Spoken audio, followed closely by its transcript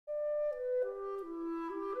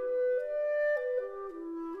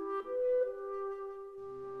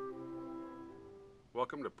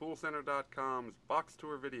welcome to PoolCenter.com's box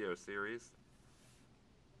tour video series.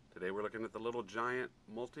 Today we're looking at the Little Giant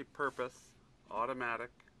multi-purpose automatic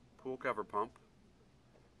pool cover pump.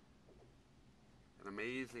 An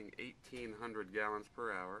amazing 1,800 gallons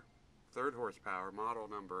per hour, 3rd horsepower, model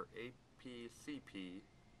number APCP-1700.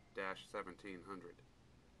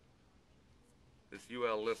 This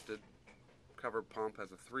UL listed cover pump has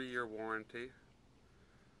a 3-year warranty.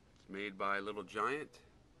 It's made by Little Giant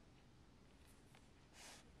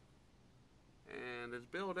and is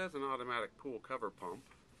billed as an automatic pool cover pump,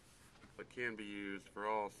 but can be used for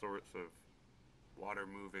all sorts of water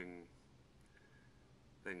moving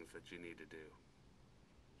things that you need to do.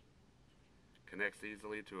 Connects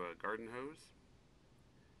easily to a garden hose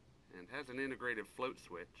and has an integrated float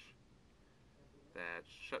switch that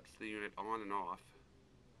shuts the unit on and off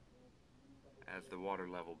as the water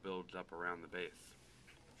level builds up around the base.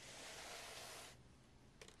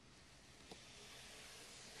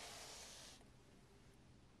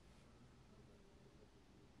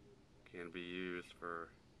 Can be used for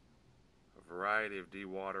a variety of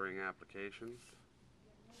dewatering applications.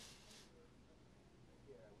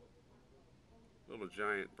 Little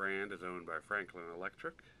Giant brand is owned by Franklin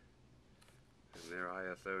Electric, and their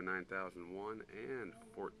ISO 9001 and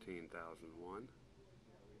 14001.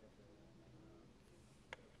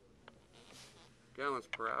 Gallons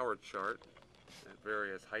per hour chart at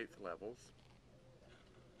various height levels.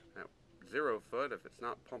 At 0 foot, if it's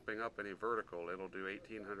not pumping up any vertical, it'll do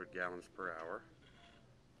 1,800 gallons per hour.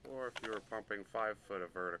 Or if you're pumping 5 foot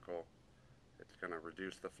of vertical, it's going to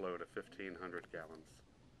reduce the flow to 1,500 gallons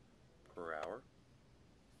per hour.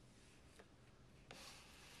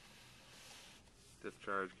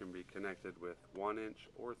 Discharge can be connected with 1-inch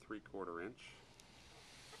or 3/4 inch.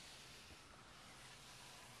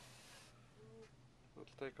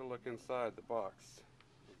 Let's take a look inside the box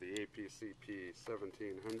of the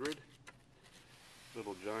APCP-1700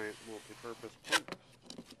 Little Giant multi-purpose pump.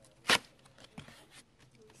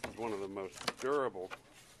 This is one of the most durable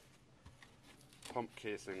pump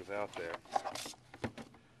casings out there.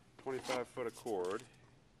 25 foot of cord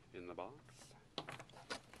in the box.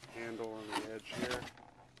 Handle on the edge here.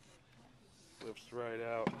 Lifts right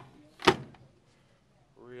out.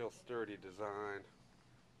 Real sturdy design.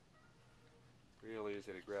 Real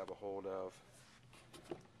easy to grab a hold of.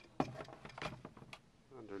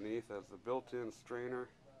 Underneath has the built-in strainer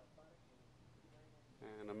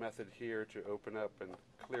and a method here to open up and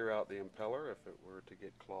clear out the impeller if it were to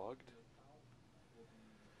get clogged.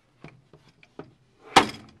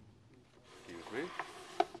 Excuse me.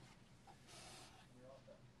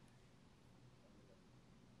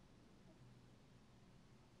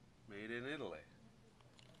 Made in Italy.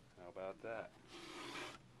 How about that?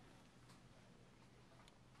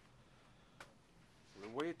 The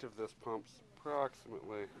weight of this pump's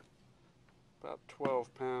approximately about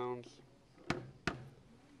 12 pounds.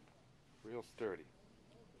 Real sturdy.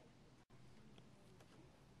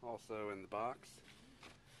 Also in the box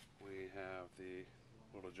we have the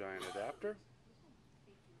Little Giant adapter,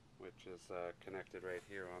 which is connected right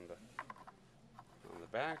here on the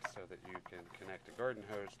back so that you can connect a garden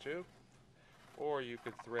hose to, or you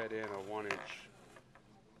could thread in a 1-inch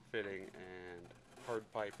fitting and hard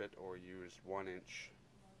pipe it, or use 1-inch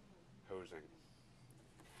hosing.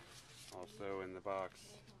 Also in the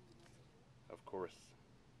box, of course,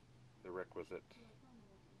 the requisite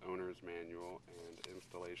owner's manual and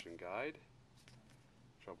installation guide,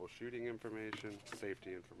 troubleshooting information,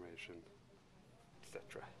 safety information,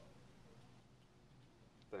 etc.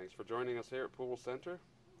 Thanks for joining us here at Pool Center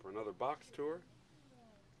for another box tour.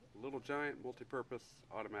 Little Giant multi-purpose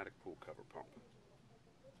automatic pool cover pump.